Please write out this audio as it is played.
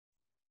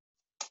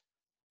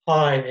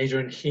Hi,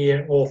 Adrian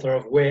here, author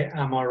of Where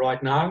Am I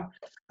Right Now?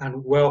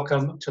 And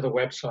welcome to the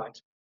website.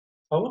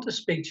 I want to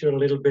speak to you a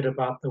little bit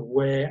about the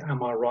Where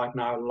Am I Right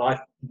Now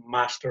Life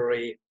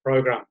Mastery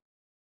program.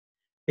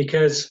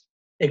 Because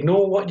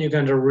ignore what you're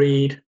going to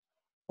read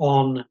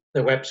on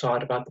the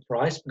website about the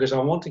price, because I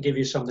want to give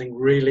you something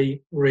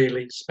really,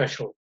 really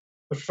special.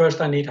 But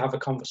first, I need to have a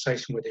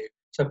conversation with you.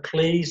 So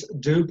please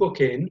do book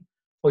in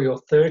for your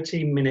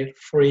 30-minute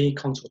free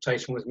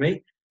consultation with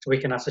me so we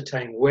can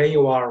ascertain where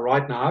you are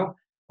right now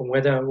and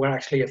whether we're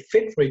actually a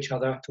fit for each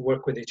other to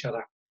work with each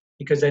other.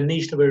 Because there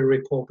needs to be a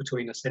rapport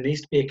between us. There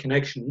needs to be a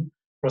connection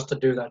for us to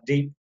do that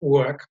deep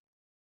work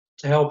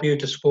to help you,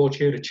 to support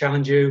you, to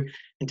challenge you,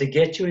 and to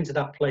get you into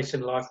that place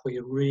in life where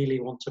you really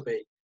want to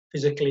be,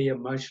 physically,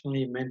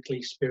 emotionally,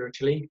 mentally,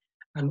 spiritually,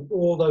 and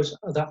all those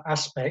other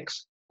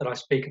aspects that I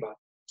speak about.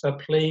 So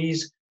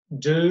please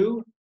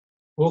do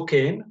book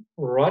in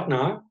right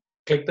now,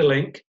 click the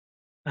link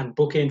and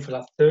book in for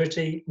that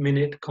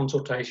 30-minute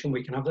consultation.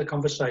 We can have the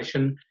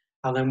conversation.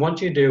 And then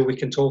once you do, we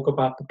can talk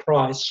about the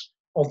price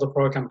of the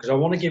program, because I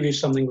want to give you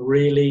something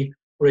really,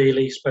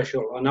 really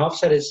special. And I've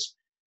said it's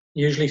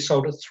usually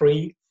sold at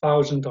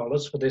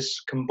 $3,000 for this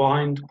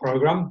combined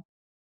program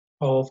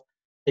of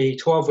the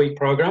 12-week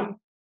program,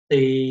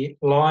 the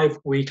live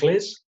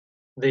weeklies,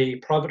 the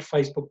private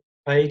Facebook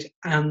page,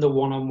 and the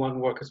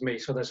one-on-one work with me.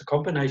 So there's a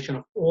combination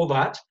of all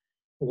that,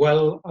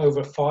 well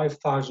over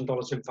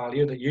 $5,000 in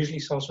value, that usually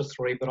sells for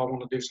 $3,000, but I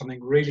want to do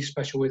something really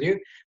special with you.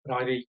 But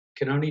I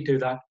can only do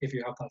that if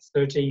you have that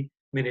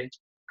 30-minute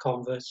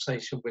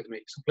conversation with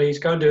me. So please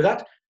go and do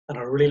that. And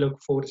I really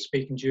look forward to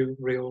speaking to you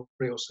real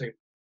soon.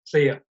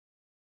 See ya.